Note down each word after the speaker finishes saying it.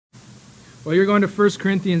Well, you're going to 1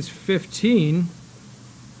 Corinthians 15.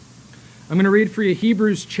 I'm going to read for you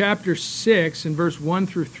Hebrews chapter 6 and verse 1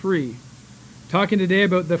 through 3. Talking today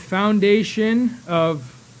about the foundation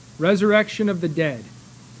of resurrection of the dead.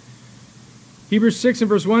 Hebrews 6 and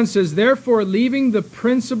verse 1 says, "Therefore, leaving the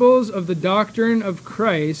principles of the doctrine of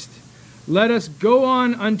Christ, let us go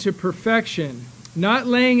on unto perfection, not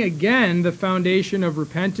laying again the foundation of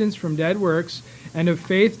repentance from dead works and of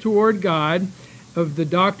faith toward God, of the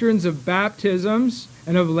doctrines of baptisms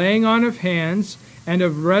and of laying on of hands and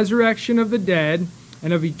of resurrection of the dead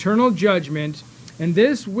and of eternal judgment, and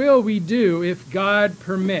this will we do if God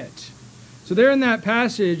permit." So there in that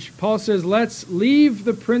passage, Paul says, let's leave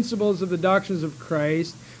the principles of the doctrines of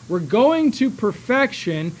Christ. We're going to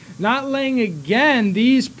perfection, not laying again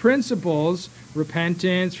these principles,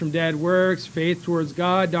 repentance from dead works, faith towards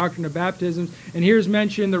God, doctrine of baptisms, and here's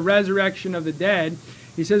mentioned the resurrection of the dead.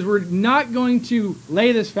 He says we're not going to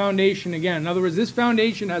lay this foundation again. In other words, this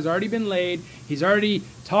foundation has already been laid. He's already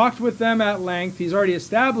talked with them at length. He's already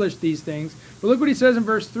established these things. But look what he says in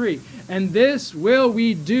verse 3. "And this will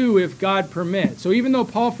we do if God permits." So even though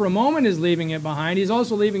Paul for a moment is leaving it behind, he's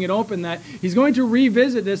also leaving it open that he's going to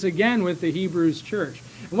revisit this again with the Hebrews church.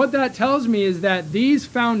 And what that tells me is that these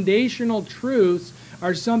foundational truths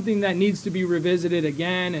are something that needs to be revisited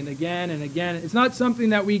again and again and again. It's not something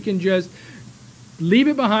that we can just leave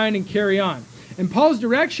it behind and carry on. And Paul's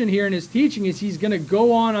direction here in his teaching is he's going to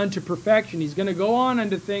go on unto perfection. He's going to go on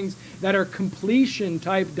unto things that are completion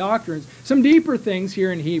type doctrines. Some deeper things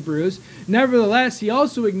here in Hebrews. Nevertheless, he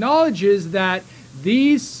also acknowledges that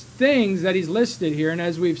these things that he's listed here, and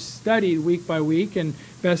as we've studied week by week and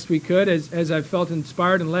best we could, as I've felt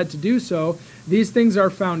inspired and led to do so, these things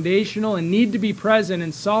are foundational and need to be present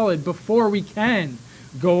and solid before we can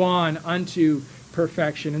go on unto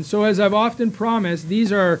perfection. And so, as I've often promised,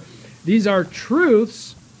 these are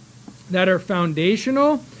truths that are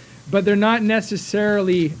foundational, but they're not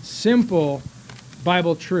necessarily simple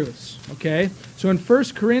Bible truths. Okay? So in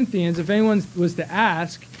 1 Corinthians, if anyone was to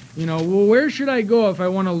ask, well, where should I go if I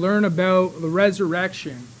want to learn about the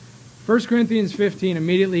resurrection? 1 Corinthians 15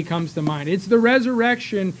 immediately comes to mind. It's the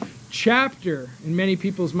resurrection chapter in many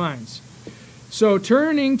people's minds. So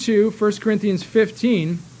turning to 1 Corinthians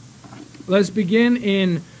 15, let's begin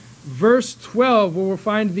in verse 12, where we'll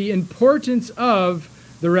find the importance of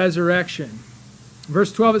the resurrection.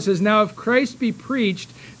 Verse 12, it says, "Now if Christ be preached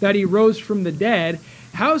that he rose from the dead,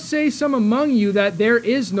 how say some among you that there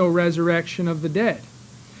is no resurrection of the dead?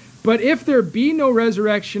 But if there be no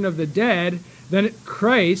resurrection of the dead, then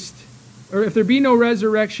if there be no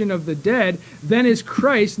resurrection of the dead, then is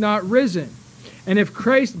Christ not risen? And if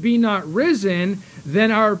Christ be not risen,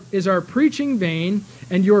 then is our preaching vain,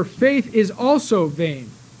 and your faith is also vain.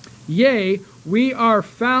 Yea, we are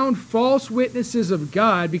found false witnesses of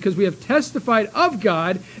God, because we have testified of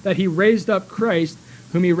God that he raised up Christ,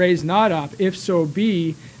 whom he raised not up, if so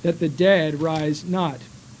be that the dead rise not.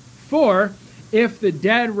 For if the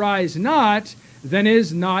dead rise not, then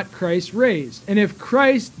is not Christ raised. And if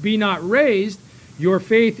Christ be not raised, your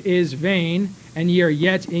faith is vain, and ye are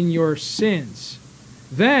yet in your sins.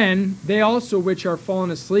 Then they also which are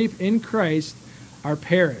fallen asleep in Christ are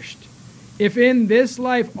perished. If in this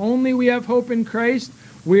life only we have hope in Christ,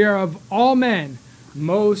 we are of all men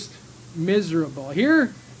most miserable."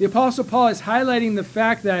 Here, the Apostle Paul is highlighting the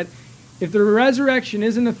fact that if the resurrection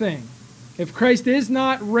isn't a thing, if Christ is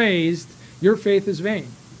not raised, your faith is vain.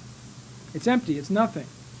 It's empty. It's nothing.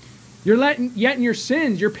 You're yet in your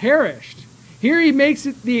sins. You're perished. Here he makes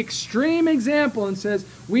it the extreme example and says,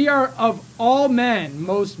 we are of all men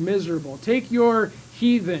most miserable. Take your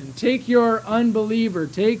heathen. Take your unbeliever.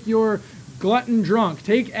 Take your glutton drunk.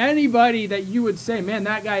 Take anybody that you would say, man,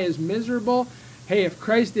 that guy is miserable. Hey, if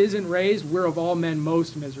Christ isn't raised, we're of all men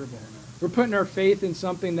most miserable. We're putting our faith in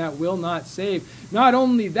something that will not save. Not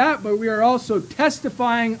only that, but we are also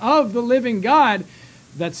testifying of the living God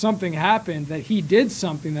that something happened, that he did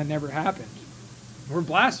something that never happened. We're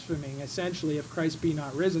blaspheming, essentially, if Christ be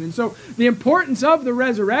not risen. And so the importance of the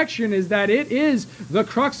resurrection is that it is the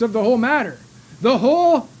crux of the whole matter. The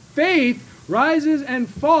whole faith rises and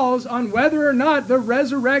falls on whether or not the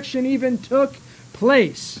resurrection even took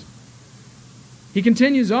place. He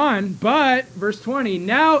continues on, but, verse 20,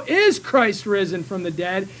 "Now is Christ risen from the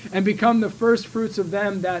dead and become the first fruits of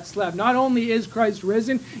them that slept." Not only is Christ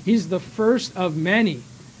risen, he's the first of many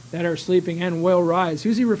that are sleeping and will rise.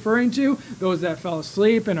 Who's he referring to? Those that fell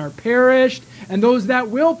asleep and are perished, and those that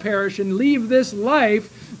will perish and leave this life,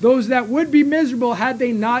 those that would be miserable had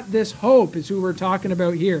they not this hope, is who we're talking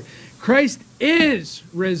about here. Christ is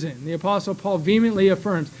risen. The Apostle Paul vehemently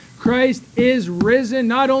affirms, Christ is risen.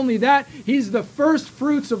 Not only that, he's the first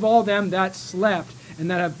fruits of all them that slept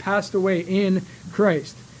and that have passed away in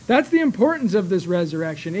Christ. That's the importance of this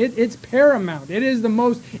resurrection. It's paramount. It is the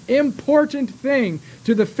most important thing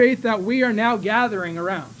to the faith that we are now gathering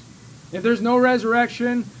around. If there's no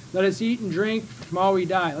resurrection, let us eat and drink. Tomorrow we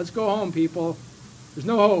die. Let's go home, people. There's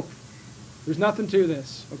no hope. There's nothing to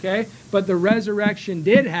this, okay? But the resurrection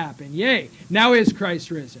did happen. Yay. Now is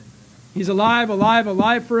Christ risen. He's alive, alive,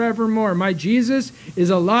 alive forevermore. My Jesus is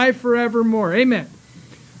alive forevermore. Amen.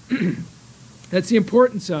 That's the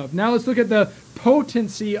importance of. Now let's look at the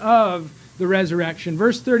potency of the resurrection.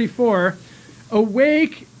 Verse 34,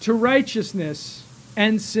 awake to righteousness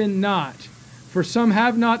and sin not. For some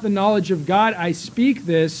have not the knowledge of God. I speak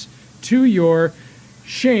this to your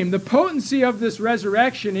shame. The potency of this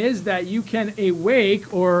resurrection is that you can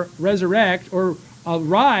awake or resurrect or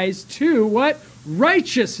arise to what?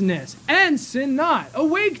 Righteousness and sin not.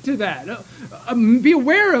 Awake to that. Be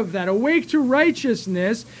aware of that. Awake to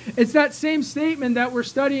righteousness. It's that same statement that we're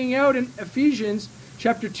studying out in Ephesians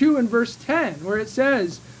chapter 2 and verse 10, where it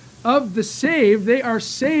says, of the saved, they are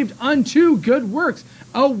saved unto good works.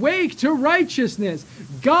 Awake to righteousness.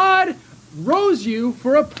 God rose you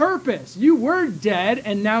for a purpose. You were dead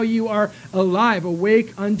and now you are alive.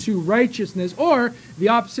 Awake unto righteousness. Or the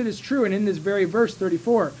opposite is true. And in this very verse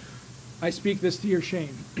 34, I speak this to your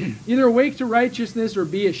shame. Either awake to righteousness or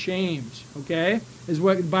be ashamed, okay, is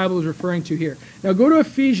what the Bible is referring to here. Now go to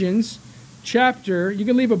Ephesians chapter, you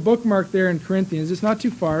can leave a bookmark there in Corinthians, it's not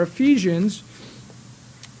too far. Ephesians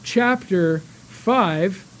chapter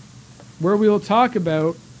 5, where we will talk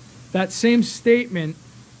about that same statement,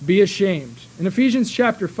 be ashamed. In Ephesians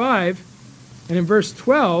chapter 5, and in verse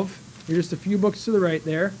 12, you're just a few books to the right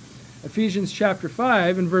there, Ephesians chapter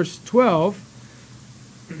 5 and verse 12,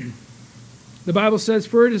 the Bible says,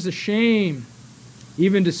 for it is a shame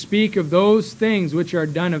even to speak of those things which are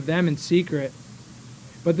done of them in secret.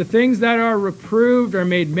 But the things that are reproved are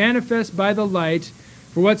made manifest by the light,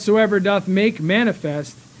 for whatsoever doth make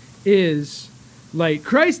manifest is light.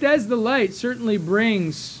 Christ as the light certainly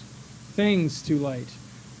brings things to light,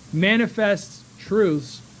 manifests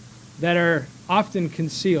truths that are often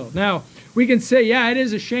concealed. Now, we can say, yeah, it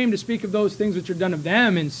is a shame to speak of those things which are done of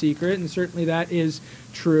them in secret, and certainly that is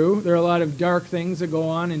true. There are a lot of dark things that go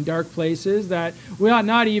on in dark places that we ought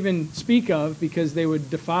not even speak of because they would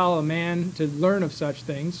defile a man to learn of such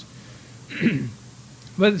things.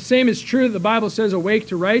 But the same is true that the Bible says, awake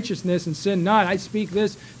to righteousness and sin not. I speak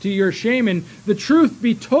this to your shame. And the truth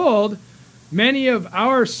be told, many of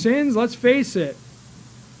our sins, let's face it,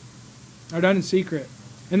 are done in secret.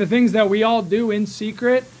 And the things that we all do in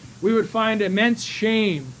secret, we would find immense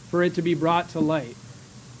shame for it to be brought to light.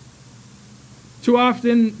 Too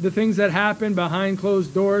often, the things that happen behind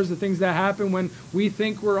closed doors, the things that happen when we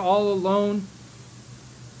think we're all alone,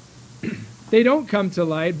 they don't come to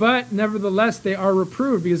light, but nevertheless, they are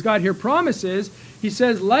reproved because God here promises, he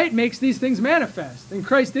says, light makes these things manifest. And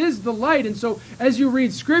Christ is the light. And so as you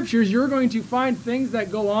read scriptures, you're going to find things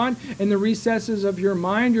that go on in the recesses of your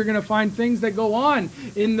mind. You're going to find things that go on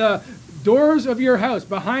in the doors of your house,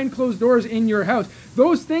 behind closed doors in your house.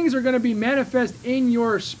 Those things are going to be manifest in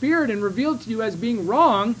your spirit and revealed to you as being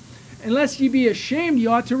wrong. Unless ye be ashamed,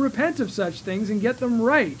 you ought to repent of such things and get them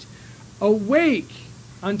right. Awake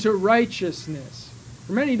unto righteousness.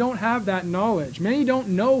 For many don't have that knowledge. Many don't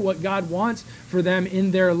know what God wants for them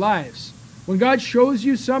in their lives. When God shows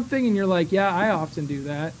you something and you're like, yeah, I often do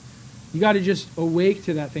that, you got to just awake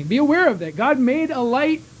to that thing. Be aware of that. God made a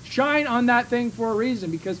light shine on that thing for a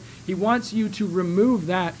reason because he wants you to remove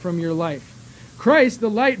that from your life. Christ, the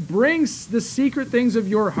light, brings the secret things of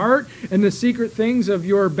your heart and the secret things of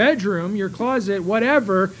your bedroom, your closet,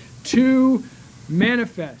 whatever, to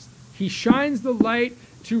manifest. He shines the light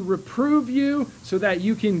to reprove you so that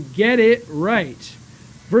you can get it right.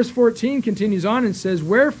 Verse 14 continues on and says,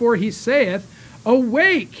 wherefore he saith,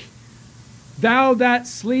 awake, thou that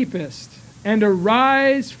sleepest, and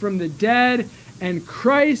arise from the dead, and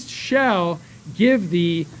Christ shall give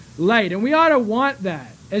thee light. And we ought to want that.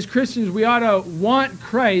 As Christians, we ought to want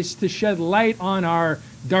Christ to shed light on our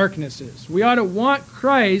darknesses. We ought to want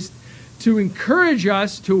Christ to encourage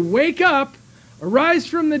us to wake up, arise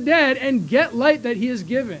from the dead, and get light that he has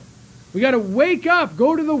given. We got to wake up,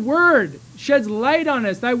 go to the Word, sheds light on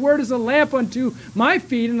us. Thy Word is a lamp unto my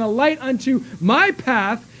feet and a light unto my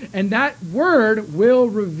path, and that Word will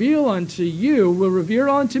reveal unto you, will reveal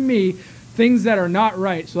unto me things that are not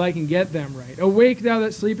right so I can get them right. Awake, thou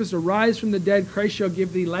that sleepest, arise from the dead, Christ shall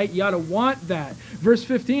give thee light. You ought to want that. Verse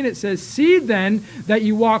 15, it says, see then that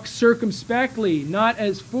you walk circumspectly, not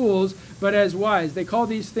as fools, but as wise. They call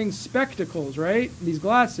these things spectacles, right? These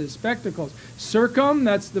glasses, spectacles. Circum,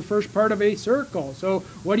 that's the first part of a circle. So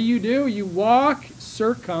what do? You walk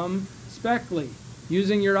circumspectly,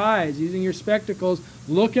 using your eyes, using your spectacles,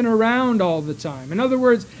 looking around all the time. In other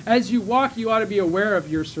words, as you walk, you ought to be aware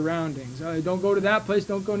of your surroundings. Don't go to that place,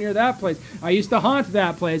 don't go near that place. I used to haunt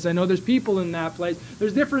that place. I know there's people in that place.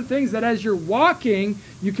 There's different things that as you're walking,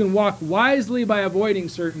 you can walk wisely by avoiding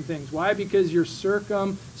certain things. Why? Because you're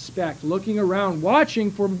circumspect, looking around, watching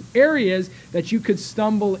for areas that you could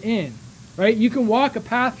stumble in. Right? You can walk a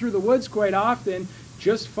path through the woods quite often,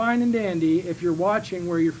 just fine and dandy if you're watching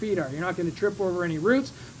where your feet are. You're not going to trip over any roots,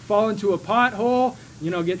 fall into a pothole,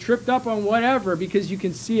 get tripped up on whatever because you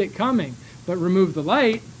can see it coming. But remove the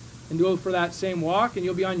light and go for that same walk and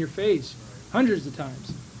you'll be on your face hundreds of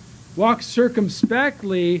times. Walk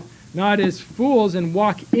circumspectly, not as fools, and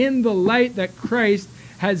walk in the light that Christ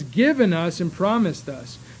has given us and promised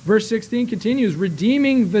us. Verse 16 continues,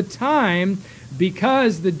 redeeming the time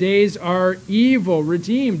because the days are evil.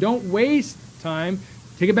 Redeem. Don't waste time.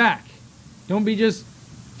 Take it back. Don't be just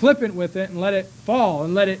flippant with it and let it fall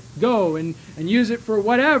and let it go and use it for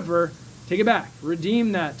whatever. Take it back.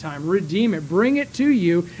 Redeem that time. Redeem it. Bring it to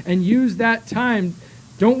you and use that time.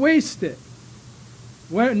 Don't waste it.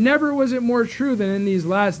 Never was it more true than in these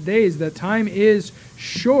last days that time is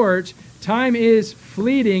short. Time is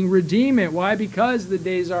fleeting. Redeem it. Why? Because the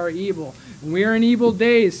days are evil. And we are in evil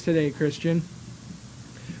days today, Christian.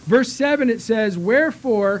 Verse 7, it says,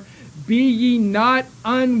 wherefore be ye not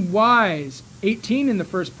unwise. 18 in the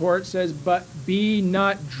first part says, but be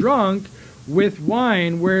not drunk with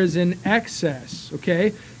wine, whereas in excess.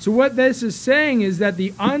 Okay? So what this is saying is that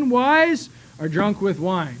the unwise are drunk with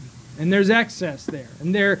wine. And there's excess there.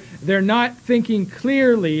 And they're not thinking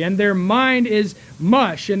clearly. And their mind is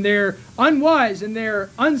mush. And they're unwise. And they're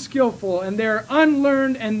unskillful. And they're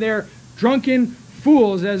unlearned. And they're drunken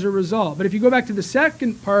fools as a result. But if you go back to the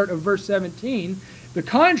second part of verse 17, the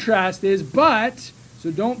contrast is, but,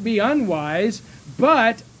 so don't be unwise,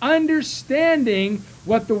 but understanding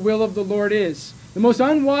what the will of the Lord is. The most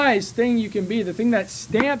unwise thing you can be, the thing that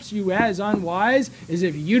stamps you as unwise, is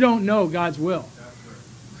if you don't know God's will.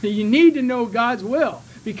 You need to know God's will.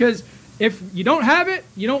 Because if you don't have it,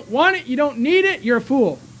 you don't want it, you don't need it, you're a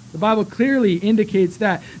fool. The Bible clearly indicates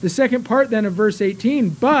that. The second part then of verse 18,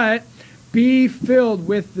 but be filled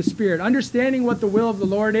with the Spirit. Understanding what the will of the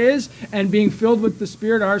Lord is and being filled with the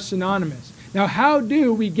Spirit are synonymous. Now, how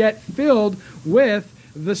do we get filled with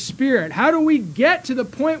the Spirit? How do we get to the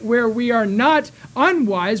point where we are not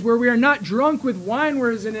unwise, where we are not drunk with wine,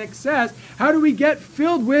 whereas in excess? How do we get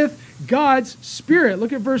filled with God's Spirit?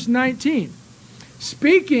 Look at verse 19.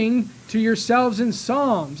 Speaking to yourselves in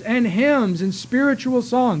psalms and hymns and spiritual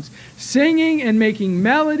songs, singing and making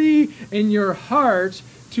melody in your heart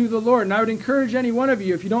to the Lord. And I would encourage any one of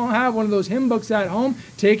you, if you don't have one of those hymn books at home,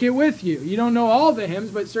 take it with you. You don't know all the hymns,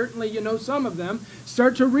 but certainly you know some of them.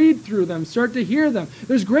 Start to read through them. Start to hear them.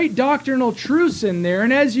 There's great doctrinal truths in there,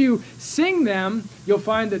 and as you sing them, you'll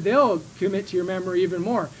find that they'll commit to your memory even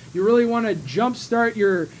more. You really want to jumpstart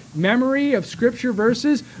your memory of Scripture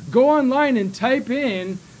verses? Go online and type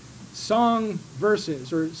in song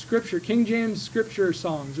verses or Scripture, King James Scripture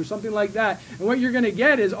songs or something like that. And what you're going to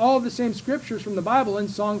get is all the same Scriptures from the Bible in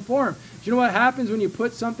song form. Do you know what happens when you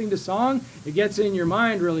put something to song? It gets in your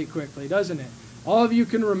mind really quickly, doesn't it? All of you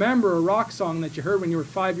can remember a rock song that you heard when you were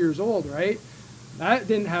 5 years old, right? That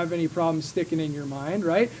didn't have any problem sticking in your mind,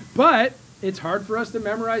 right? But it's hard for us to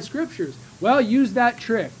memorize Scriptures. Well, use that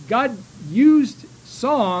trick. God used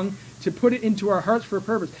song to put it into our hearts for a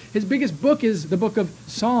purpose. His biggest book is the book of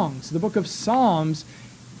Songs, the book of Psalms.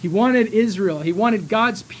 He wanted Israel, he wanted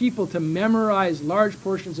God's people to memorize large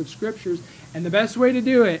portions of Scriptures, and the best way to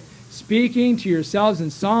do it, speaking to yourselves in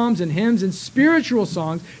psalms and hymns and spiritual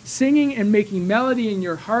songs, singing and making melody in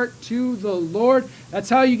your heart to the Lord. That's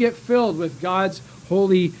how you get filled with God's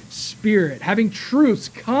Holy Spirit, having truths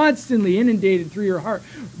constantly inundated through your heart,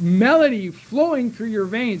 melody flowing through your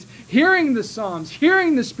veins, hearing the psalms,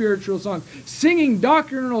 hearing the spiritual songs, singing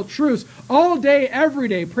doctrinal truths all day, every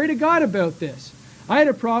day. Pray to God about this. I had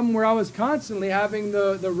a problem where I was constantly having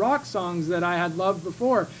the rock songs that I had loved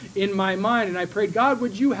before in my mind. And I prayed, God,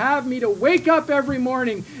 would you have me to wake up every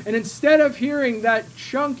morning and instead of hearing that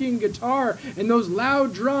chunking guitar and those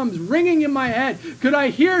loud drums ringing in my head, could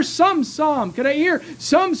I hear some psalm? Could I hear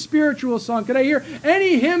some spiritual song? Could I hear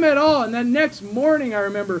any hymn at all? And then next morning I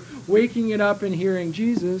remember waking it up and hearing,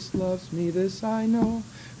 Jesus loves me, this I know.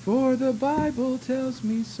 for the Bible tells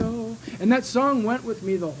me so. And that song went with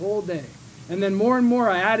me the whole day. And then more and more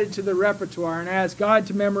I added to the repertoire, and I asked God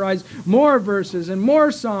to memorize more verses and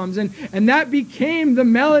more psalms. And that became the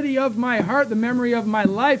melody of my heart, the memory of my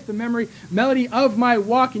life, the melody of my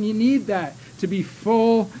walk. And you need that to be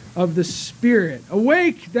full of the Spirit.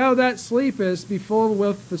 Awake, thou that sleepest, be full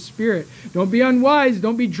with the Spirit. Don't be unwise,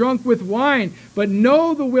 don't be drunk with wine, but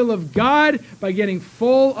know the will of God by getting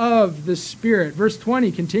full of the Spirit. Verse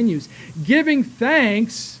 20 continues, giving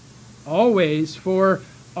thanks always for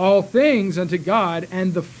all things unto God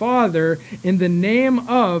and the Father in the name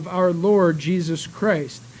of our Lord Jesus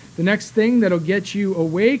Christ. The next thing that'll get you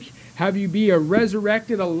awake, have you be a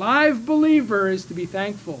resurrected, alive believer, is to be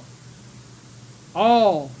thankful.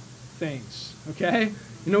 All things, okay?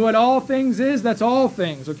 You know what all things is? That's all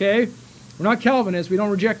things, okay? We're not Calvinists. We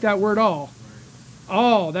don't reject that word all.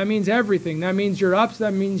 All, that means everything. That means your ups,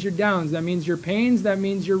 that means your downs. That means your pains, that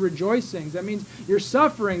means your rejoicings. That means your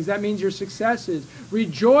sufferings, that means your successes.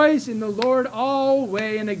 Rejoice in the Lord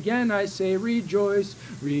always. And again I say rejoice.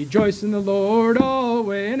 Rejoice in the Lord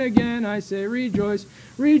always. And again I say rejoice.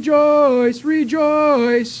 Rejoice,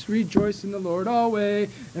 rejoice, rejoice in the Lord always.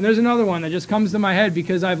 And there's another one that just comes to my head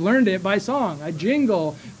because I've learned it by song. I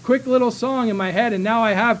jingle, quick little song in my head, and now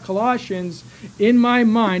I have Colossians in my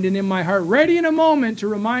mind and in my heart, ready in a moment to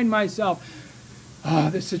remind myself,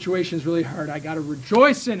 this situation is really hard. I got to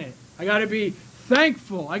rejoice in it. I got to be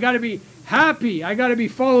thankful. I got to be happy. I got to be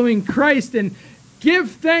following Christ and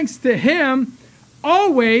give thanks to Him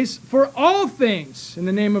always for all things in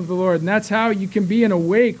the name of the Lord. And that's how you can be an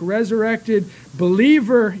awake, resurrected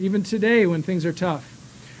believer even today when things are tough.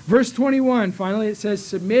 Verse 21, finally it says,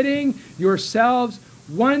 submitting yourselves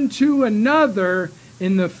one to another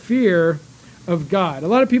in the fear of God. A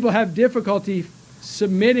lot of people have difficulty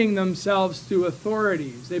submitting themselves to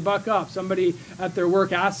authorities. They buck up. Somebody at their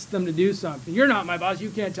work asks them to do something. You're not my boss.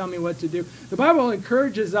 You can't tell me what to do. The Bible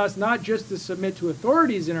encourages us not just to submit to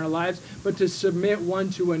authorities in our lives, but to submit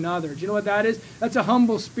one to another. Do you know what that is? That's a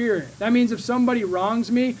humble spirit. That means if somebody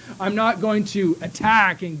wrongs me, I'm not going to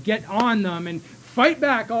attack and get on them and fight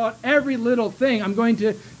back on every little thing. I'm going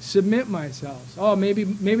to submit myself. Oh, maybe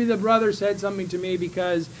the brother said something to me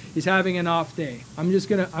because he's having an off day. I'm going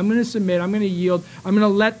to submit. I'm going to yield. I'm going to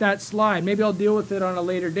let that slide. Maybe I'll deal with it on a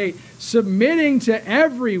later date. Submitting to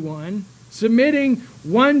everyone, submitting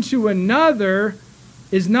one to another,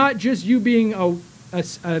 is not just you being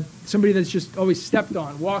somebody that's just always stepped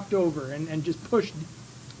on, walked over, and just pushed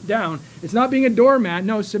down. It's not being a doormat.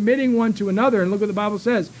 No, submitting one to another. And look what the Bible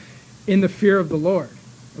says. In the fear of the Lord.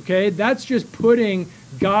 Okay? That's just putting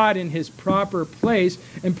God in His proper place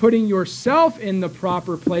and putting yourself in the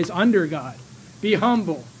proper place under God. Be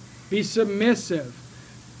humble. Be submissive.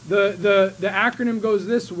 The acronym goes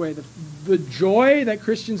this way. The joy that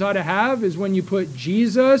Christians ought to have is when you put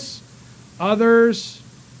Jesus, others,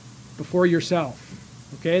 before yourself.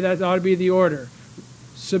 Okay? That ought to be the order.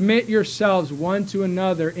 Submit yourselves one to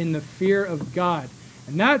another in the fear of God.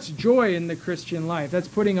 And that's joy in the Christian life. That's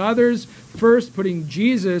putting others first, putting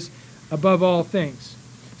Jesus above all things.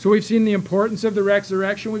 So we've seen the importance of the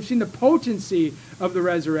resurrection. We've seen the potency of the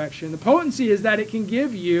resurrection. The potency is that it can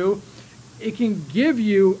give you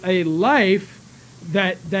a life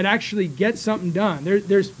that actually gets something done.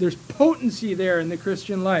 There's potency there in the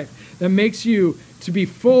Christian life that makes you to be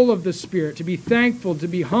full of the Spirit, to be thankful, to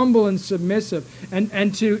be humble and submissive,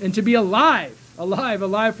 and to be alive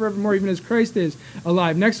forevermore, even as Christ is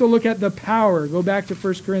alive. Next, we'll look at the power. Go back to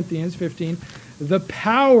 1 Corinthians 15. The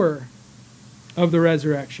power of the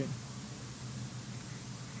resurrection.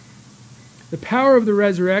 The power of the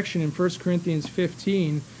resurrection in 1 Corinthians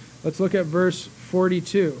 15. Let's look at verse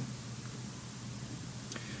 42.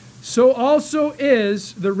 So also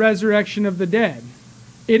is the resurrection of the dead.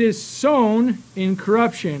 It is sown in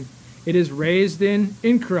corruption. It is raised in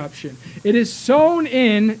incorruption. It is sown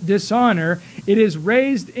in dishonor. It is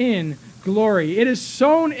raised in glory. It is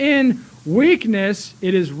sown in weakness.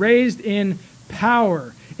 It is raised in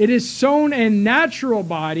power. It is sown a natural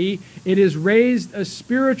body. It is raised a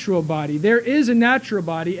spiritual body. There is a natural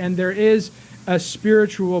body and there is a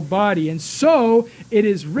spiritual body. And so it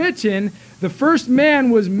is written, the first man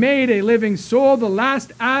was made a living soul. The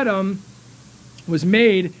last Adam was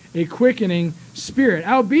made a quickening spirit.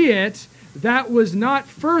 Albeit, that was not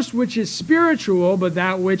first which is spiritual, but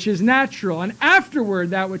that which is natural, and afterward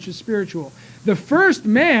that which is spiritual. The first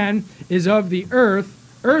man is of the earth,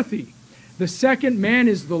 earthy. The second man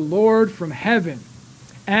is the Lord from heaven.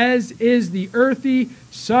 As is the earthy,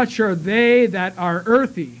 such are they that are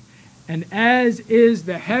earthy. And as is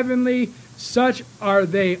the heavenly, such are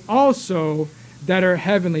they also that are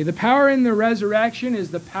heavenly. The power in the resurrection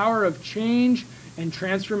is the power of change and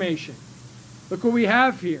transformation. Look what we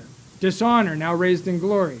have here. Dishonor, now raised in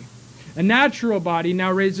glory. A natural body,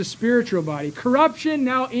 now raised a spiritual body. Corruption,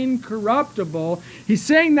 now incorruptible. He's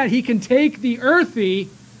saying that he can take the earthy,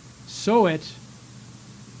 so it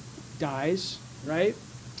dies, right?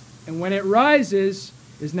 And when it rises,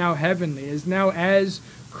 is now heavenly, is now as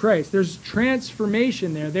Christ. There's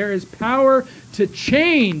transformation there. There is power to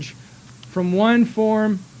change from one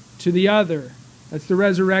form to the other. That's the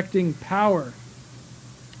resurrecting power.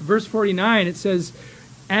 Verse 49, it says,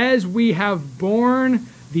 as we have borne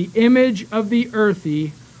the image of the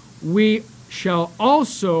earthy, we shall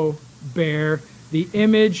also bear the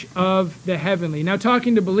image of the heavenly. Now,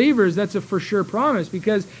 talking to believers, that's a for sure promise,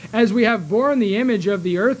 because as we have borne the image of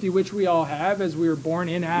the earthy, which we all have, as we were born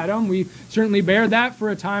in Adam, we certainly bear that for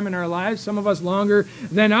a time in our lives, some of us longer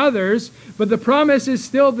than others, but the promise is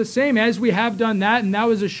still the same. As we have done that, and that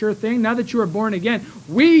was a sure thing, now that you are born again,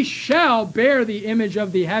 we shall bear the image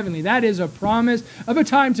of the heavenly. That is a promise of a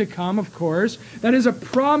time to come, of course. That is a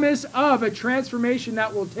promise of a transformation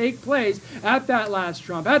that will take place at that last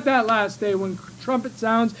trump, at that last day when trumpet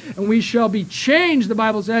sounds, and we shall be changed, the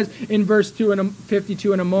Bible says in verse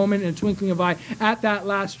 52, in a moment, in a twinkling of an eye, at that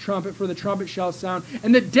last trumpet, for the trumpet shall sound,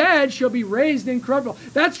 and the dead shall be raised incorruptible.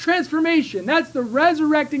 That's transformation. That's the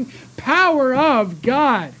resurrecting power of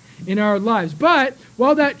God in our lives. But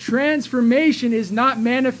while that transformation is not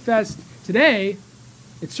manifest today,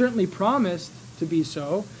 it's certainly promised to be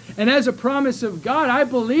so. And as a promise of God, I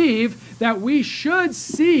believe that we should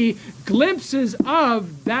see glimpses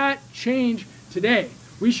of that change today.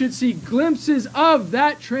 We should see glimpses of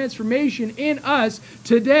that transformation in us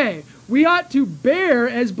today. We ought to bear,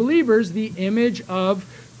 as believers, the image of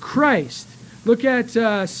Christ. Look at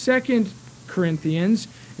 2 Corinthians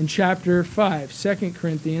in chapter 5. 2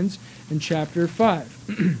 Corinthians in chapter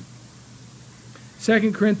 5.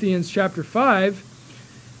 2 Corinthians chapter 5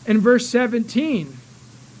 and verse 17.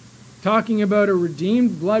 Talking about a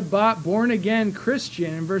redeemed, blood-bought, born-again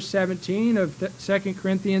Christian in verse 17 of 2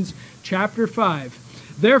 Corinthians chapter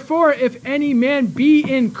 5. Therefore, if any man be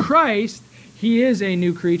in Christ, he is a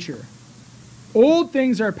new creature. Old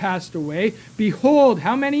things are passed away. Behold,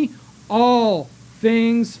 how many? All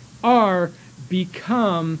things are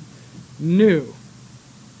become new.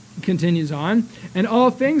 Continues on, and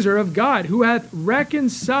all things are of God, who hath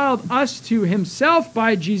reconciled us to himself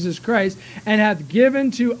by Jesus Christ, and hath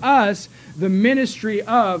given to us the ministry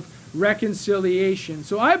of reconciliation.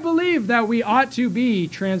 So I believe that we ought to be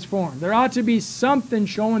transformed. There ought to be something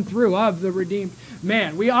showing through of the redeemed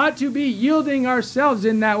man. We ought to be yielding ourselves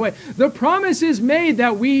in that way. The promise is made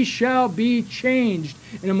that we shall be changed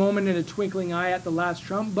in a moment, in a twinkling eye, at the last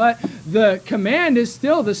trump, but the command is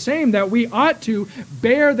still the same, that we ought to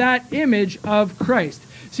bear that image of Christ.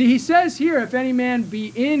 See, he says here, if any man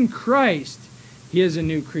be in Christ, he is a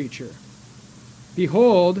new creature.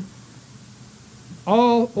 Behold,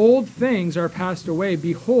 all old things are passed away.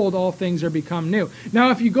 Behold, all things are become new.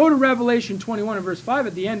 Now, if you go to Revelation 21 and verse 5,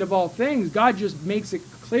 at the end of all things, God just makes it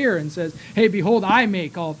clear and says, hey, behold, I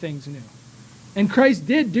make all things new. And Christ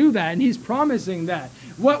did do that, and he's promising that.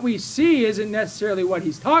 What we see isn't necessarily what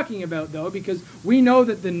he's talking about, though, because we know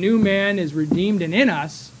that the new man is redeemed and in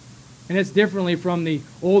us, and it's differently from the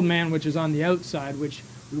old man which is on the outside, which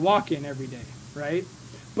we walk in every day, right?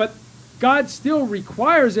 But God still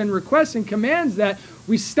requires and requests and commands that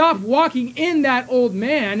we stop walking in that old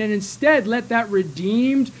man and instead let that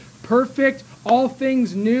redeemed, perfect, all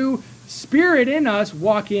things new spirit in us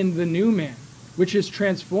walk in the new man, which is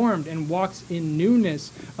transformed and walks in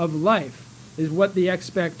newness of life, is what the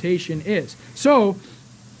expectation is. So,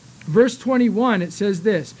 verse 21, it says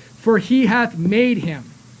this, for he hath made him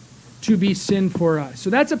to be sin for us.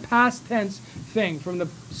 So that's a past tense thing from the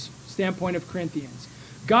standpoint of Corinthians.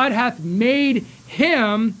 God hath made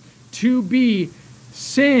him to be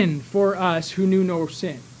sin for us who knew no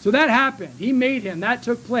sin. So that happened. He made him. That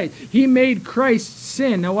took place. He made Christ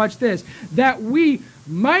sin. Now watch this. That we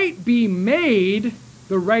might be made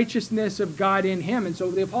the righteousness of God in him. And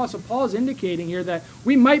so the Apostle Paul is indicating here that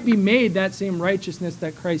we might be made that same righteousness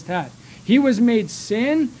that Christ had. He was made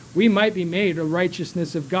sin. We might be made a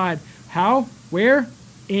righteousness of God. How? Where?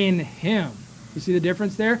 In him. You see the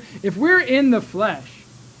difference there? If we're in the flesh,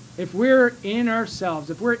 if we're in ourselves,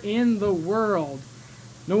 if we're in the world,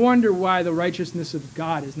 no wonder why the righteousness of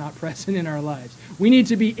God is not present in our lives. We need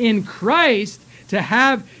to be in Christ to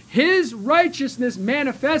have his righteousness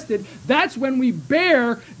manifested. That's when we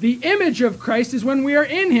bear the image of Christ, is when we are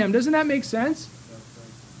in him. Doesn't that make sense?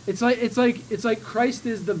 It's like Christ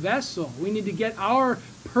is the vessel. We need to get our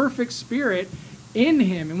perfect spirit in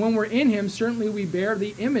him. And when we're in him, certainly we bear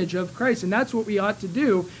the image of Christ. And that's what we ought to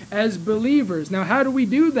do as believers. Now, how do we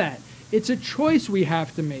do that? It's a choice we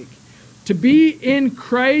have to make. To be in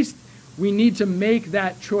Christ, we need to make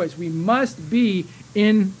that choice. We must be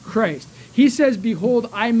in Christ. He says, behold,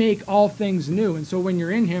 I make all things new. And so when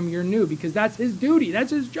you're in him, you're new, because that's his duty.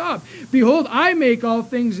 That's his job. Behold, I make all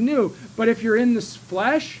things new. But if you're in this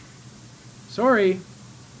flesh, sorry,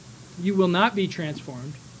 you will not be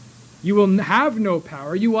transformed. You will have no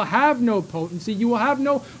power. You will have no potency. You will have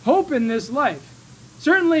no hope in this life.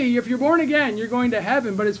 Certainly, if you're born again, you're going to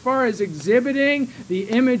heaven. But as far as exhibiting the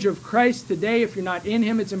image of Christ today, if you're not in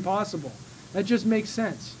him, it's impossible. That just makes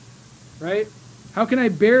sense, right? How can I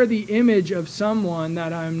bear the image of someone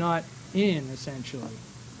that I'm not in, essentially,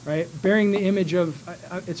 right? Bearing the image of,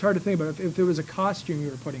 it's hard to think about if it was a costume you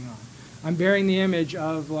were putting on. I'm bearing the image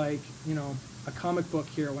of, like, you know, a comic book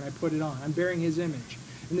here when I put it on. I'm bearing his image.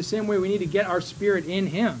 In the same way, we need to get our spirit in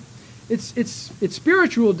him. It's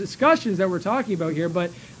spiritual discussions that we're talking about here,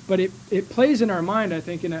 but it plays in our mind, I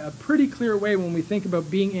think, in a pretty clear way when we think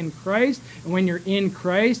about being in Christ. And when you're in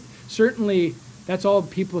Christ, certainly that's all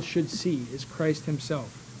people should see, is Christ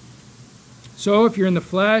himself. So if you're in the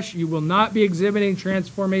flesh, you will not be exhibiting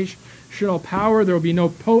transformational power. There will be no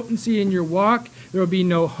potency in your walk. There will be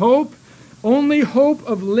no hope. Only hope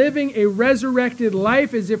of living a resurrected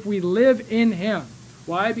life is if we live in him.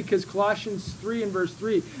 Why? Because Colossians 3 and verse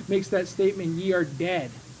 3 makes that statement, ye are dead.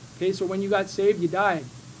 Okay, so when you got saved, you died.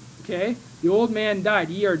 Okay? The old man died.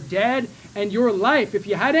 Ye are dead, and your life, if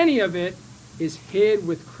you had any of it, is hid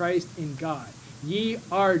with Christ in God. Ye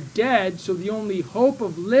are dead, so the only hope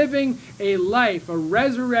of living a life, a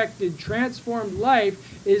resurrected, transformed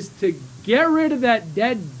life, is to get rid of that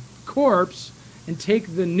dead corpse and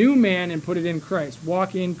take the new man and put it in Christ.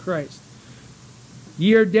 Walk in Christ.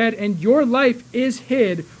 Ye are dead, and your life is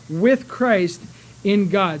hid with Christ in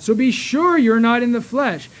God. So be sure you're not in the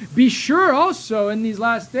flesh. Be sure also in these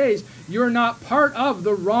last days you're not part of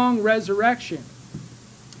the wrong resurrection.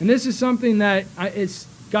 And this is something that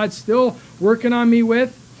God's still working on me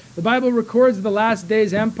with. The Bible records the last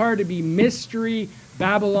days empire to be mystery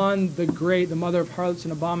Babylon the Great, the mother of harlots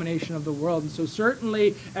and abomination of the world. And so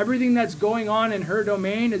certainly everything that's going on in her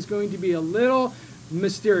domain is going to be a little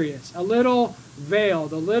mysterious, a little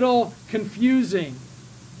veiled, a little confusing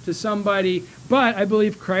to somebody. But I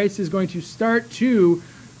believe Christ is going to start to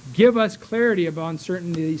give us clarity about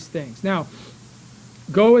certain of these things. Now,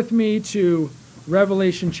 go with me to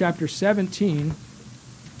Revelation chapter 17,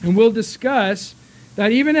 and we'll discuss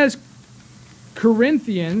that even as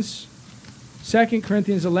Corinthians, 2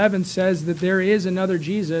 Corinthians 11 says that there is another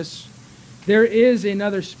Jesus, there is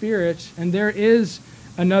another Spirit, and there is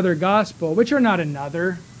another gospel, which are not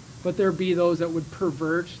another, but there be those that would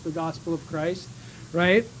pervert the gospel of Christ,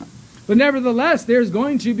 right? But nevertheless, there's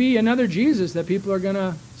going to be another Jesus that people are going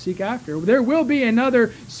to seek after. There will be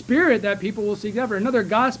another Spirit that people will seek after, another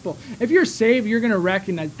gospel. If you're saved, you're going to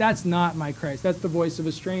recognize that's not my Christ. That's the voice of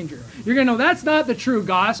a stranger. You're going to know that's not the true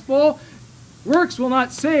gospel. Works will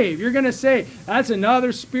not save. You're going to say that's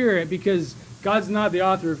another spirit because God's not the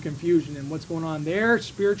author of confusion. And what's going on there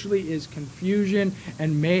spiritually is confusion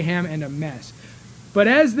and mayhem and a mess. But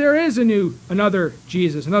as there is another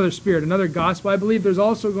Jesus, another Spirit, another gospel, I believe there's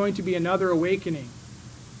also going to be another awakening.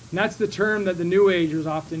 And that's the term that the New Agers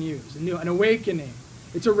often use, an awakening.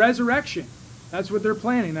 It's a resurrection. That's what they're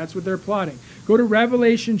planning. That's what they're plotting. Go to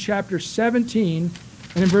Revelation chapter 17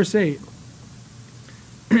 and in verse 8.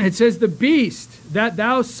 It says, the beast that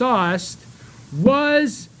thou sawest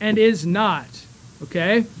was and is not.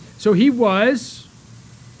 Okay? So he was,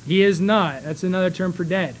 he is not. That's another term for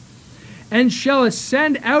dead. And shall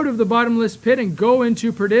ascend out of the bottomless pit and go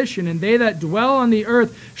into perdition. And they that dwell on the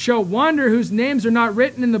earth shall wander, whose names are not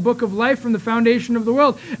written in the book of life from the foundation of the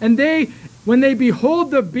world. And they, when they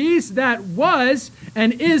behold the beast that was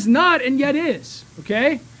and is not and yet is.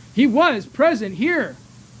 Okay? He was present here.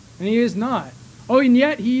 And he is not. Oh, and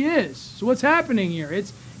yet he is. So what's happening here?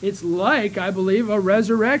 It's like, I believe, a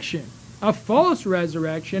resurrection. A false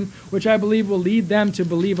resurrection, which I believe will lead them to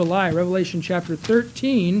believe a lie. Revelation chapter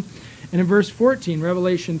 13 and in verse 14.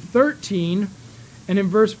 Revelation 13 and in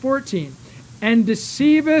verse 14. And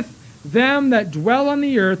deceiveth them that dwell on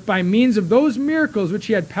the earth by means of those miracles which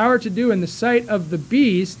he had power to do in the sight of the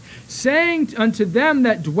beast, saying unto them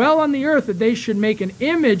that dwell on the earth that they should make an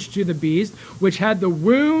image to the beast, which had the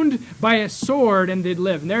wound by a sword and did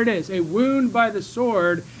live. And there it is, a wound by the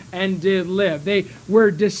sword and did live. They were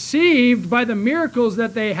deceived by the miracles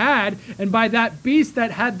that they had and by that beast that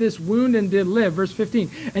had this wound and did live. Verse 15.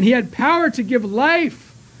 And he had power to give life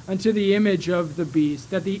unto the image of the beast,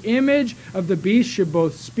 that the image of the beast should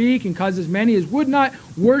both speak, and cause as many as would not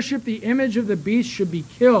worship the image of the beast should be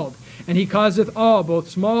killed. And he causeth all, both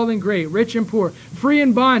small and great, rich and poor, free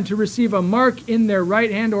and bond, to receive a mark in their right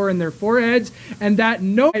hand or in their foreheads, and that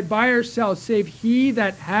no might buy or sell, save he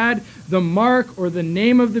that had the mark or the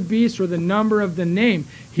name of the beast or the number of the name.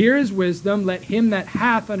 Here is wisdom. Let him that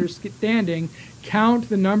hath understanding count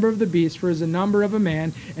the number of the beast, for it is the number of a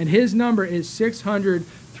man, and his number is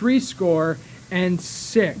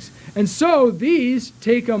 666. And so these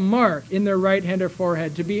take a mark in their right hand or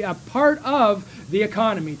forehead to be a part of the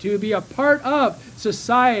economy, to be a part of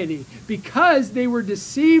society, because they were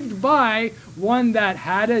deceived by one that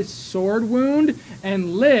had a sword wound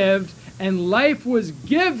and lived, and life was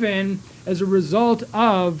given as a result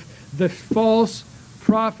of the false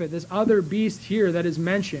prophet, this other beast here that is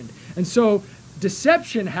mentioned. And so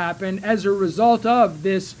deception happened as a result of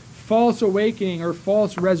this false awakening or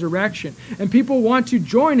false resurrection. And people want to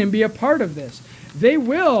join and be a part of this. They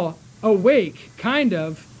will awake, kind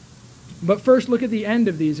of, but first look at the end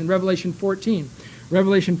of these in Revelation 14.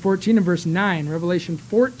 Revelation 14 and verse 9. Revelation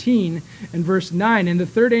 14 and verse 9. And the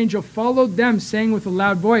third angel followed them, saying with a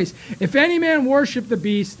loud voice, If any man worship the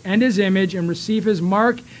beast and his image, and receive his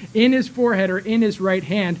mark in his forehead or in his right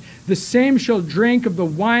hand, the same shall drink of the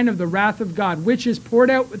wine of the wrath of God, which is poured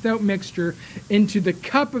out without mixture into the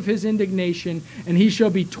cup of his indignation, and he shall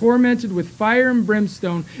be tormented with fire and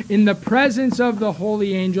brimstone in the presence of the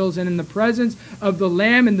holy angels and in the presence of the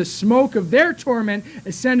Lamb, and the smoke of their torment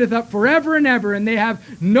ascendeth up forever and ever, and they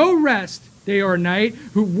have no rest day or night,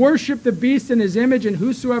 who worship the beast and his image, and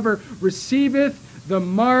whosoever receiveth the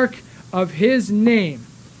mark of his name.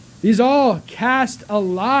 These all cast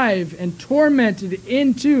alive and tormented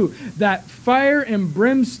into that fire and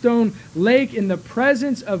brimstone lake in the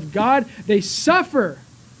presence of God. They suffer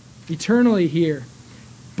eternally here.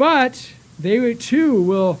 But they too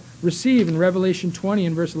will receive in Revelation 20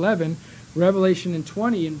 and verse 11, Revelation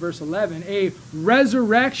 20 and verse 11, a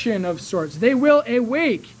resurrection of sorts. They will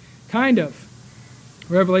awake, kind of.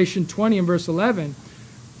 Revelation 20 and verse 11.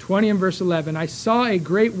 20 and verse 11, I saw a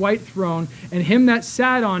great white throne, and him that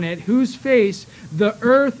sat on it, whose face the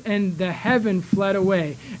earth and the heaven fled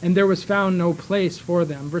away, and there was found no place for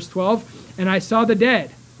them. Verse 12, and I saw the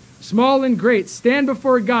dead, small and great, stand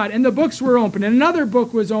before God, and the books were opened, and another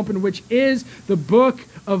book was opened, which is the book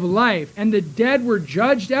of life. And the dead were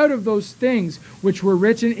judged out of those things which were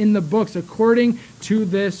written in the books according to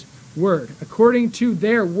this word, according to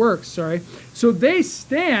their works, So they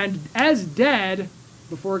stand as dead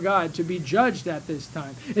before God to be judged at this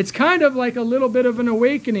time. It's kind of like a little bit of an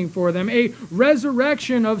awakening for them, a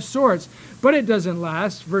resurrection of sorts. But it doesn't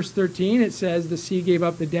last. Verse 13, it says, the sea gave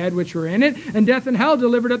up the dead which were in it, and death and hell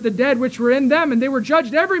delivered up the dead which were in them, and they were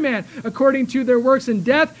judged every man according to their works, and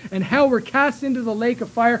death and hell were cast into the lake of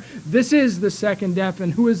fire. This is the second death,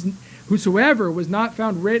 and whosoever was not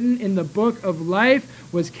found written in the book of life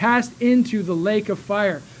was cast into the lake of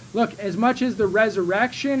fire. Look, as much as the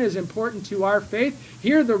resurrection is important to our faith,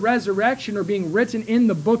 here the resurrection, or being written in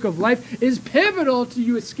the book of life, is pivotal to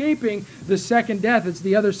you escaping the second death. It's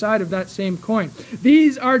the other side of that same coin.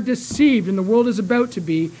 These are deceived, and the world is about to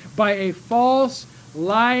be, by a false,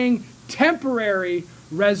 lying, temporary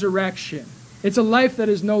resurrection. It's a life that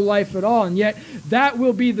is no life at all, and yet that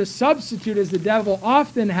will be the substitute, as the devil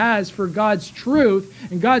often has, for God's truth.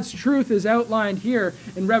 And God's truth is outlined here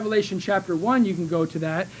in Revelation chapter 1. You can go to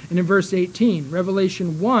that, and in verse 18.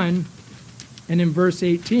 Revelation 1 and in verse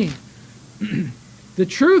 18. The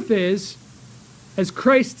truth is, as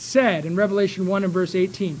Christ said in Revelation 1 and verse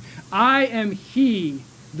 18, I am he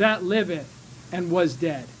that liveth and was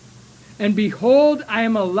dead. And behold, I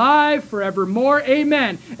am alive forevermore,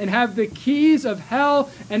 amen, and have the keys of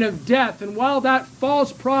hell and of death. And while that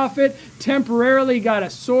false prophet temporarily got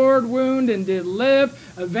a sword wound and did live,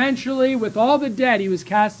 eventually, with all the dead, he was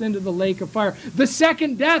cast into the lake of fire. The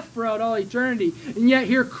second death throughout all eternity. And yet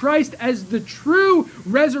here Christ, as the true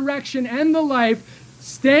resurrection and the life,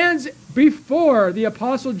 stands before the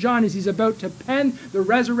Apostle John as he's about to pen the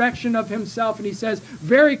resurrection of himself, and he says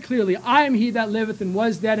very clearly, I am he that liveth and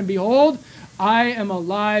was dead, and behold, I am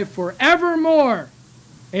alive forevermore.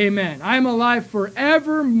 Amen. I am alive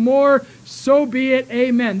forevermore, so be it.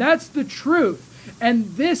 Amen. That's the truth. And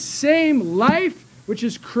this same life, which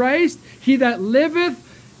is Christ, he that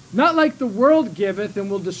liveth, not like the world giveth and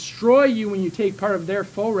will destroy you when you take part of their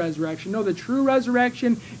full resurrection. No, the true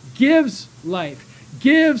resurrection gives life,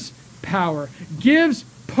 gives power, gives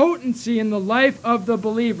potency in the life of the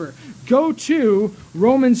believer. Go to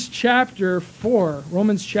Romans chapter 4.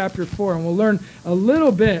 Romans chapter 4, and we'll learn a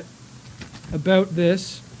little bit about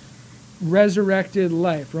this resurrected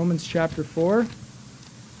life. Romans chapter 4.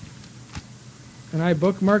 And I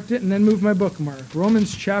bookmarked it and then moved my bookmark.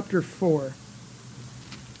 Romans chapter 4.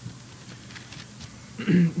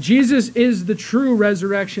 Jesus is the true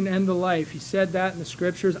resurrection and the life. He said that in the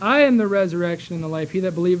scriptures. I am the resurrection and the life. He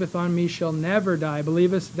that believeth on me shall never die.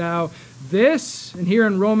 Believest thou this? And here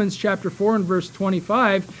in Romans chapter 4 and verse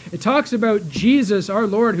 25, it talks about Jesus, our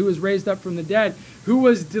Lord, who was raised up from the dead, who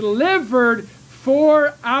was delivered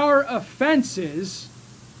for our offenses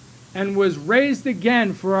and was raised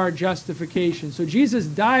again for our justification. So Jesus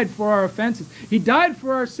died for our offenses. He died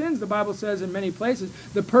for our sins, the Bible says in many places.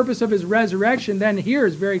 The purpose of his resurrection then here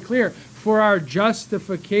is very clear, for our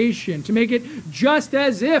justification. To make it just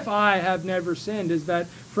as if I have never sinned is that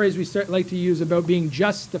phrase we like to use about being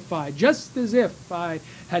justified. Just as if I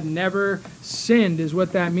had never sinned is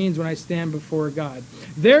what that means when I stand before God.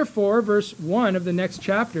 Therefore, verse 1 of the next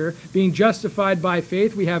chapter, being justified by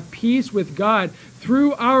faith, we have peace with God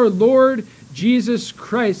through our Lord Jesus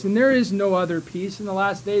Christ. And there is no other peace. In the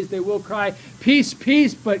last days they will cry, peace,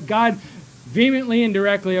 peace, but God vehemently and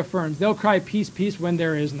directly affirms. They'll cry peace, peace when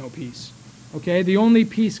there is no peace. Okay? The only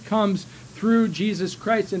peace comes through Jesus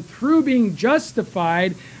Christ and through being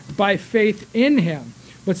justified by faith in him.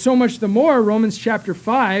 But so much the more, Romans chapter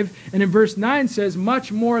 5 and in verse 9 says,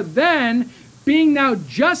 much more then, being now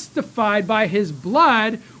justified by his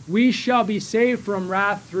blood, we shall be saved from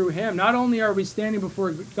wrath through him. Not only are we standing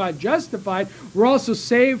before God justified, we're also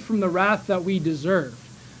saved from the wrath that we deserve.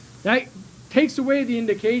 That takes away the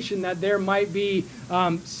indication that there might be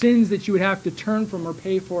sins that you would have to turn from or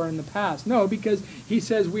pay for in the past. No, because he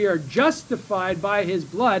says we are justified by his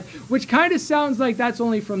blood, which kind of sounds like that's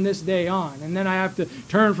only from this day on. And then I have to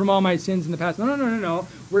turn from all my sins in the past. No.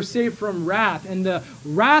 We're saved from wrath. And the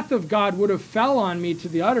wrath of God would have fell on me to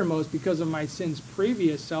the uttermost because of my sins'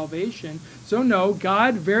 previous salvation. So no,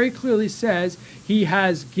 God very clearly says he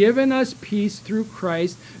has given us peace through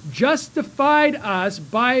Christ, justified us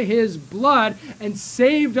by his blood, and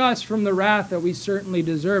saved us from the wrath that we certainly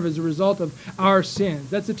deserve as a result of our sins.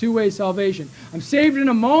 That's a two-way salvation. I'm saved in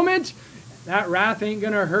a moment. That wrath ain't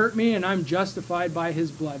going to hurt me, and I'm justified by his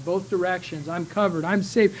blood. Both directions. I'm covered. I'm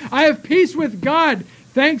saved. I have peace with God.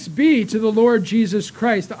 Thanks be to the Lord Jesus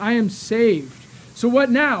Christ. I am saved. So what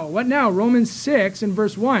now? What now? Romans 6 and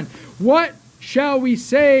verse 1. What shall we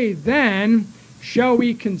say then? Shall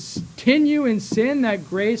we continue in sin that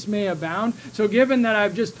grace may abound? So given that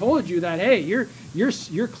I've just told you that, hey,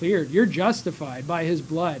 you're cleared. You're justified by his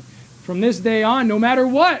blood. From this day on, no matter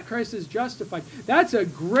what, Christ is justified. That's a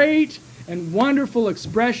great and wonderful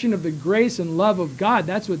expression of the grace and love of God.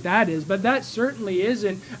 That's what that is. But that certainly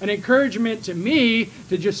isn't an encouragement to me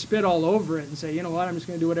to just spit all over it and say, you know what, I'm just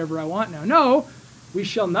going to do whatever I want now. No, we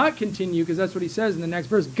shall not continue, because that's what he says in the next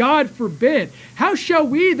verse. God forbid. How shall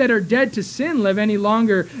we that are dead to sin live any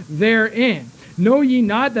longer therein? Know ye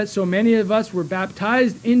not that so many of us were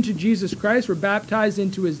baptized into Jesus Christ, were baptized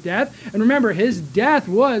into his death? And remember, his death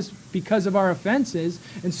was because of our offenses.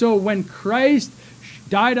 And so when Christ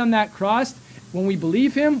died on that cross, when we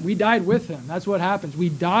believe him, we died with him. That's what happens. We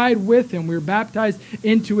died with him. We were baptized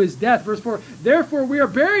into his death. Verse 4, therefore we are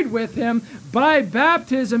buried with him by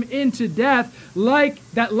baptism into death, like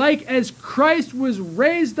as Christ was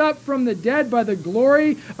raised up from the dead by the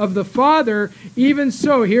glory of the Father, even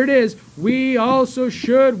so, here it is, we also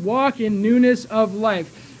should walk in newness of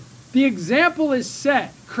life. The example is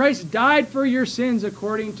set. Christ died for your sins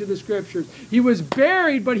according to the Scriptures. He was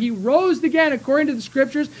buried, but he rose again according to the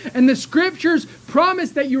Scriptures, and the Scriptures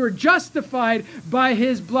promise that you are justified by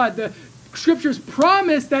his blood. The Scriptures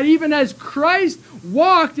promise that even as Christ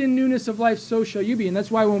walked in newness of life, so shall you be. And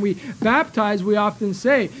that's why when we baptize, we often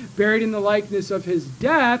say, buried in the likeness of his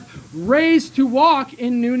death, raised to walk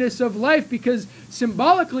in newness of life, because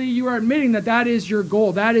symbolically you are admitting that that is your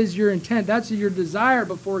goal, that is your intent, that's your desire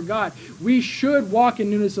before God. We should walk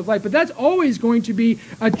in newness of life, but that's always going to be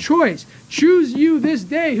a choice. Choose you this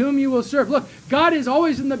day whom you will serve. Look, God is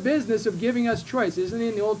always in the business of giving us choice, isn't he?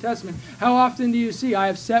 In the Old Testament, how often do you see, I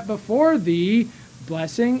have set before thee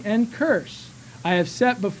blessing and curse. I have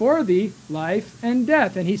set before thee life and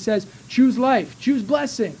death. And he says, choose life, choose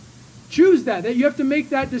blessing. Choose that you have to make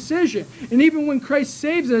that decision. And even when Christ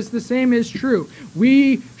saves us, the same is true.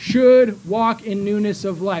 We should walk in newness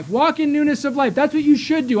of life. Walk in newness of life. That's what you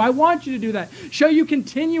should do. I want you to do that. Shall you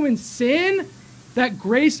continue in sin, that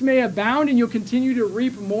grace may abound, and you'll continue to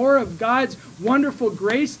reap more of God's wonderful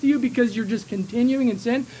grace to you because you're just continuing in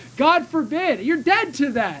sin? God forbid. You're dead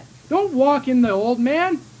to that. Don't walk in the old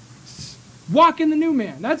man. Walk in the new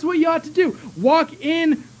man. That's what you ought to do. Walk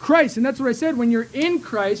in Christ. And that's what I said. When you're in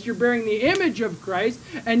Christ, you're bearing the image of Christ,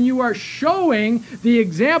 and you are showing the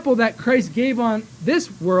example that Christ gave on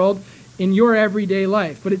this world in your everyday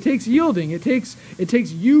life. But it takes yielding. It takes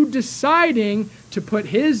you deciding to put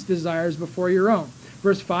his desires before your own.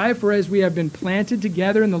 Verse 5, for as we have been planted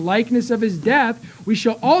together in the likeness of his death, we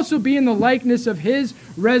shall also be in the likeness of his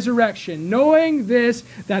resurrection, knowing this,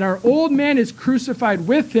 that our old man is crucified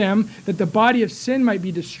with him, that the body of sin might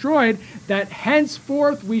be destroyed, that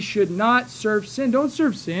henceforth we should not serve sin. Don't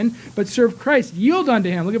serve sin, but serve Christ. Yield unto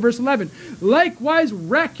him. Look at verse 11. Likewise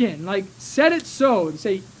reckon, like set it so, and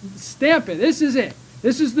say, stamp it. This is it.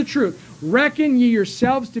 This is the truth. Reckon ye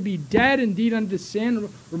yourselves to be dead indeed unto sin.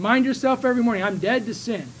 Remind yourself every morning, I'm dead to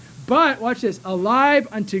sin. But, watch this, alive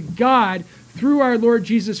unto God through our Lord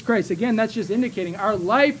Jesus Christ. Again, that's just indicating our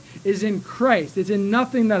life is in Christ. It's in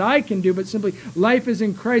nothing that I can do, but simply life is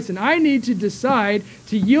in Christ. And I need to decide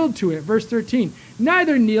to yield to it. Verse 13,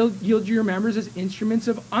 neither yield your members as instruments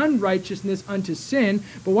of unrighteousness unto sin,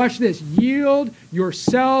 but watch this, yield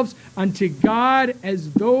yourselves unto God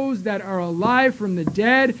as those that are alive from the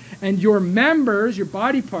dead, and your members, your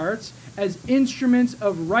body parts, as instruments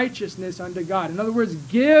of righteousness unto God. In other words,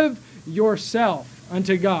 give yourself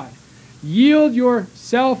unto God. Yield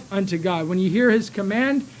yourself unto God. When you hear his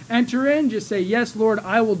command, enter in. Just say, yes, Lord,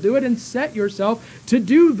 I will do it, and set yourself to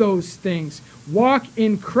do those things. Walk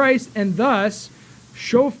in Christ, and thus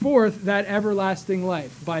show forth that everlasting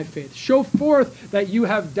life by faith. Show forth that you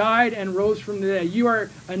have died and rose from the dead. You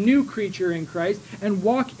are a new creature in Christ, and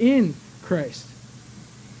walk in Christ.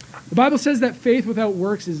 The Bible says that faith without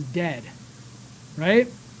works is dead, right?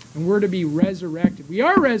 And we're to be resurrected. We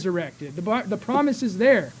are resurrected. The promise is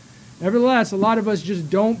there. Nevertheless, a lot of us just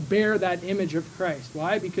don't bear that image of Christ.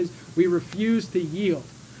 Why? Because we refuse to yield.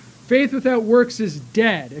 Faith without works is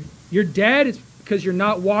dead. If you're dead, it's because you're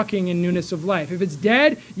not walking in newness of life. If it's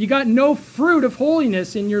dead, you got no fruit of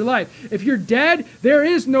holiness in your life. If you're dead, there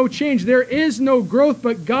is no change. There is no growth.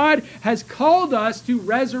 But God has called us to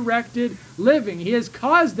resurrected living. He has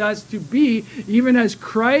caused us to be, even as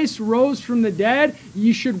Christ rose from the dead,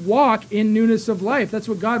 you should walk in newness of life. That's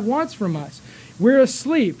what God wants from us. We're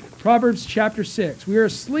asleep. Proverbs chapter 6. We are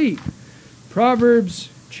asleep. Proverbs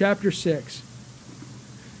chapter 6.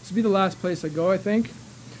 This will be the last place I go, I think.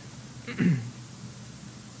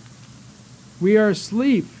 We are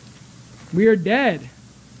asleep. We are dead.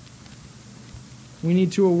 We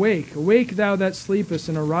need to awake. Awake, thou that sleepest,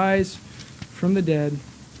 and arise from the dead.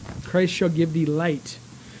 Christ shall give thee light.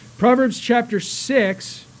 Proverbs chapter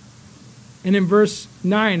 6, and in verse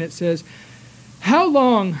 9 it says, how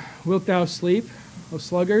long wilt thou sleep, O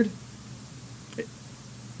sluggard?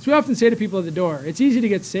 As we often say to people at the door, it's easy to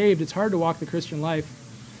get saved. It's hard to walk the Christian life.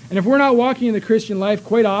 And if we're not walking in the Christian life,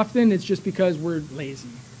 quite often it's just because we're lazy.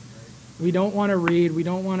 We don't want to read. We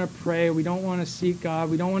don't want to pray. We don't want to seek God.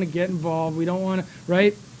 We don't want to get involved. We don't want to,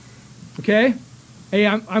 right? Okay? Hey,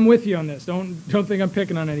 I'm with you on this. Don't think I'm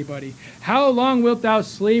picking on anybody. How long wilt thou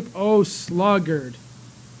sleep, O sluggard?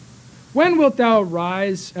 When wilt thou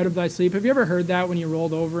rise out of thy sleep? Have you ever heard that when you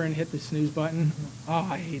rolled over and hit the snooze button? Oh,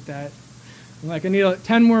 I hate that. I'm like, I need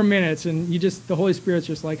 10 more minutes, and the Holy Spirit's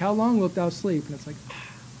just like, how long wilt thou sleep? And it's like,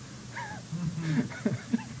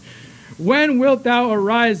 when wilt thou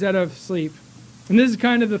arise out of sleep? And this is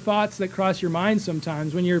kind of the thoughts that cross your mind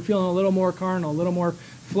sometimes when you're feeling a little more carnal, a little more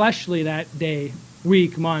fleshly that day,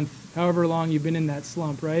 week, month, however long you've been in that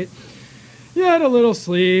slump, right? You had a little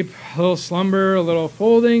sleep, a little slumber, a little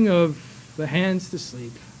folding of the hands to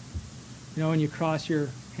sleep. You know, when you cross your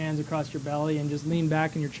hands across your belly and just lean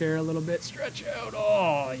back in your chair a little bit, stretch out.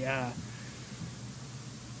 Oh, yeah.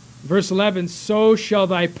 Verse 11, so shall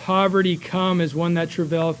thy poverty come as one that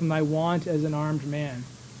travaileth, and thy want as an armed man.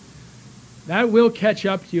 That will catch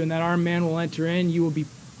up to you, and that armed man will enter in. You will be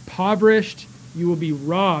impoverished. You will be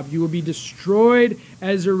robbed. You will be destroyed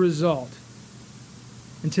as a result.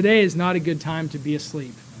 And today is not a good time to be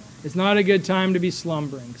asleep. It's not a good time to be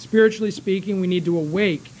slumbering. Spiritually speaking, we need to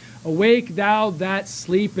awake. Awake thou that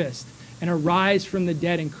sleepest, and arise from the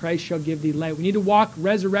dead, and Christ shall give thee light. We need to walk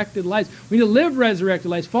resurrected lives. We need to live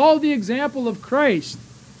resurrected lives. Follow the example of Christ.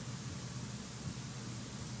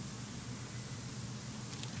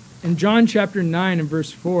 In John chapter 9 and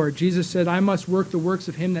verse 4, Jesus said, I must work the works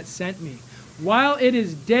of him that sent me. While it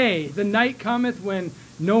is day, the night cometh when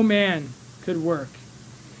no man could work.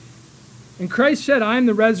 And Christ said, I am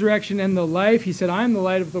the resurrection and the life. He said, I am the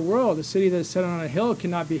light of the world. A city that is set on a hill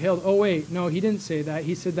cannot be hid. Oh, wait, no, he didn't say that.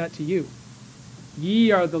 He said that to you.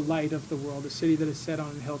 Ye are the light of the world. A city that is set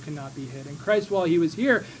on a hill cannot be hid. And Christ, while he was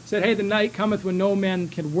here, said, hey, the night cometh when no man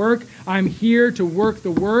can work. I'm here to work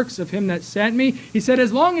the works of him that sent me. He said,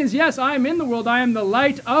 as long as, yes, I am in the world, I am the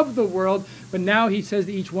light of the world. But now he says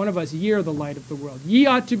to each one of us, ye are the light of the world. Ye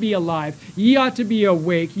ought to be alive. Ye ought to be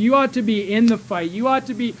awake. You ought to be in the fight. You ought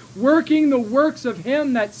to be working the works of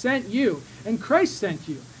him that sent you. And Christ sent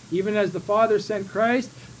you. Even as the Father sent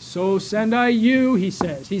Christ, so send I you, he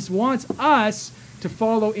says. He wants us to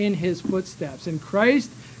follow in his footsteps. And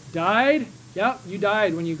Christ died. Yep, you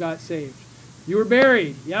died when you got saved. You were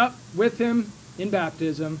buried. Yep, with him in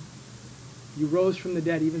baptism. You rose from the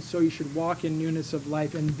dead. Even so, you should walk in newness of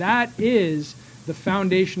life. And that is the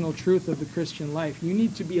foundational truth of the Christian life. You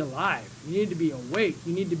need to be alive. You need to be awake.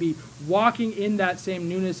 You need to be walking in that same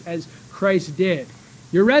newness as Christ did.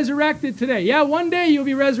 You're resurrected today. Yeah, one day you'll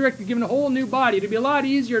be resurrected, given a whole new body. It'll be a lot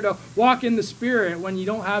easier to walk in the Spirit when you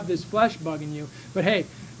don't have this flesh bugging you. But hey,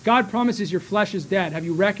 God promises your flesh is dead. Have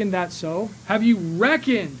you reckoned that so? Have you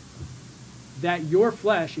reckoned that your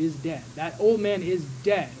flesh is dead? That old man is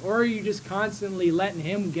dead? Or are you just constantly letting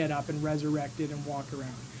him get up and resurrected and walk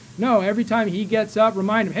around? No, every time he gets up,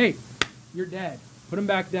 remind him, hey, you're dead. Put him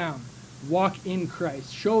back down. Walk in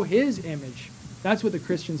Christ. Show his image. That's what the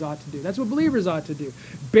Christians ought to do. That's what believers ought to do.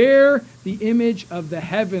 Bear the image of the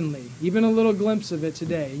heavenly. Even a little glimpse of it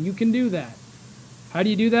today. And you can do that. How do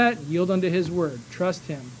you do that? Yield unto his word. Trust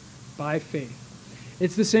him by faith.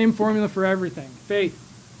 It's the same formula for everything. Faith.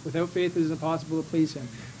 Without faith, it is impossible to please him.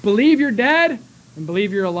 Believe you're dead and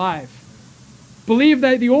believe you're alive. Believe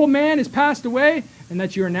that the old man is passed away and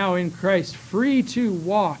that you are now in Christ, free to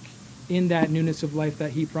walk in that newness of life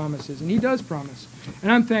that he promises. And he does promise.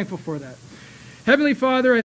 And I'm thankful for that. Heavenly Father,